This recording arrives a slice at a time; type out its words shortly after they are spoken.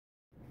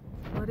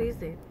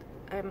is it?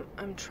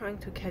 I'm trying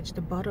to catch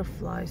the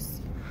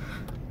butterflies.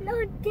 No,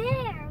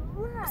 there,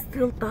 look.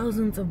 Still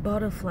thousands of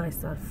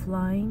butterflies are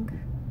flying.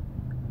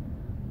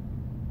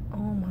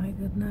 Oh my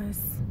goodness.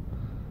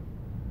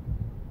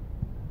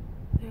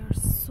 There are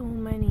so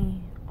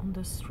many on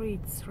the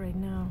streets right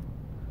now.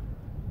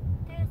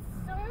 There's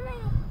so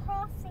many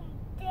crossing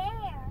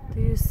there.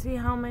 Do you see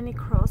how many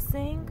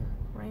crossing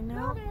right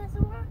now? No, there's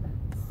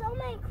so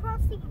many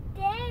crossing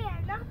there,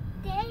 not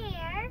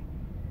there.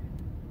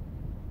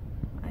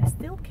 I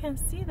still can't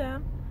see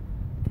them.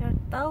 There are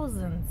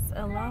thousands,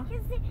 Ella. I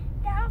can see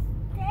down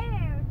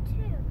there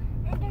too,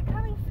 and they're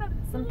coming from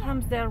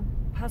Sometimes they're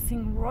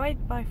passing right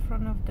by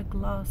front of the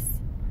glass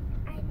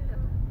I know.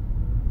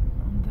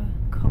 on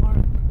the car.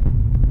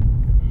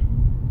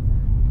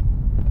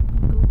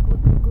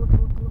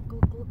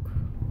 Look.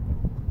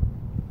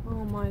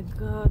 Oh my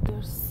God,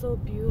 they're so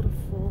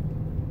beautiful.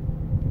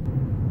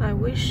 I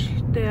wish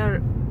they are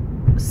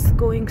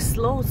going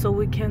slow so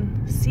we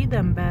can see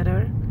them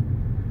better.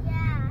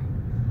 Yeah.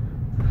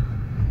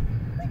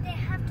 But they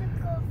have to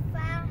go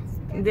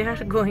fast. They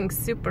are going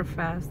super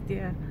fast,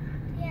 yeah.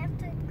 They have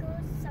to go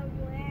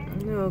somewhere.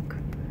 Look.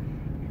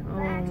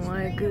 Oh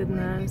my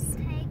goodness.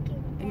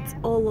 It's It's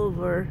all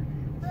over.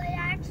 But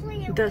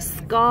actually, it The was-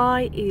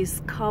 sky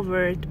is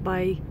covered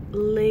by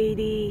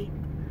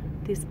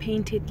these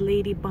painted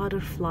lady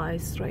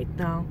butterflies right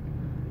now.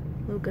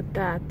 Look at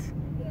that.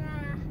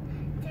 Yeah,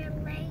 they're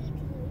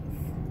ladies.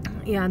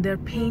 Yeah, they're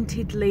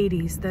painted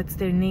ladies. That's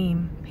their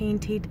name.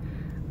 Painted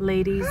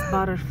ladies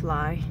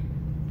butterfly.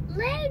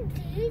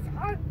 Ladies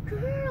are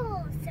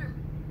girls.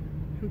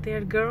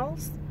 They're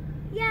girls?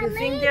 Yeah, You ladies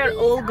think they're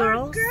all are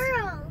girls?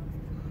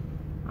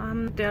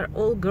 They're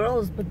all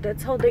girls, but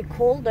that's how they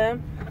call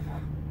them.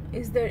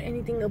 Is there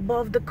anything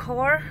above the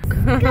car?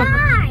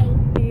 Guy.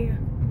 Yeah.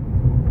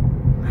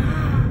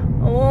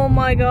 Oh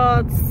my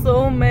God,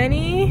 so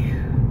many.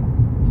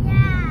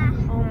 Yeah.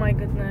 Oh my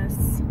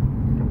goodness.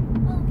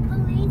 Oh,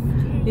 police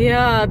came.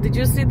 Yeah, did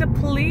you see the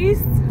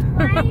police?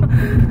 Why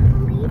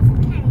police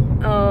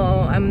came? Oh,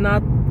 I'm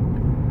not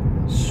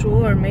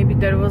sure. Maybe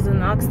there was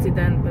an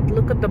accident, but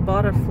look at the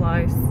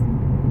butterflies.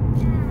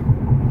 Yeah.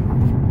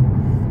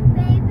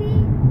 Maybe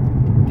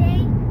they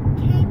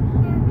came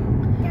here.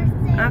 They're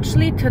saying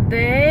Actually,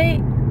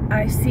 today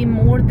I see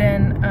more than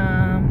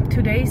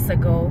 2 days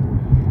ago.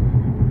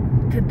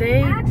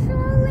 Today,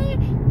 Actually,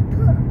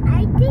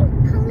 I think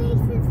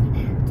police is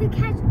here to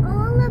catch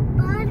all the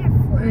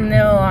butterflies.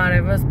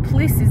 no,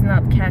 police is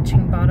not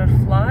catching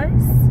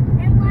butterflies.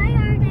 And why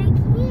are they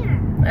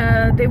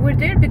here? They were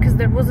there because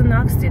there was an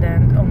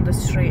accident on the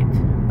street.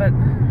 But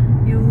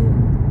you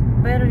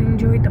better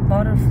enjoy the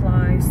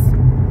butterflies.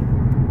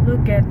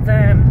 Look at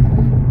them.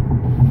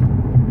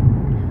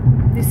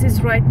 This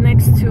is right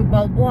next to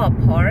Balboa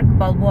Park,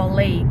 Balboa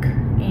Lake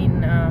in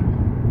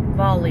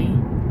Valley,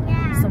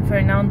 Yeah. San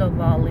Fernando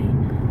Valley.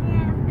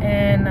 Yeah.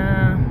 And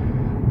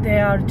they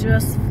are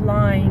just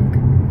flying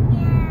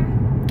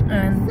Yeah.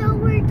 and So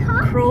we're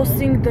talking.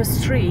 crossing the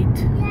street.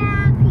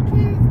 Yeah,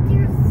 because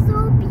they're so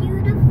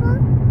beautiful.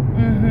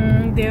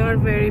 They are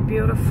very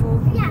beautiful.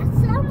 Yeah,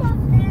 so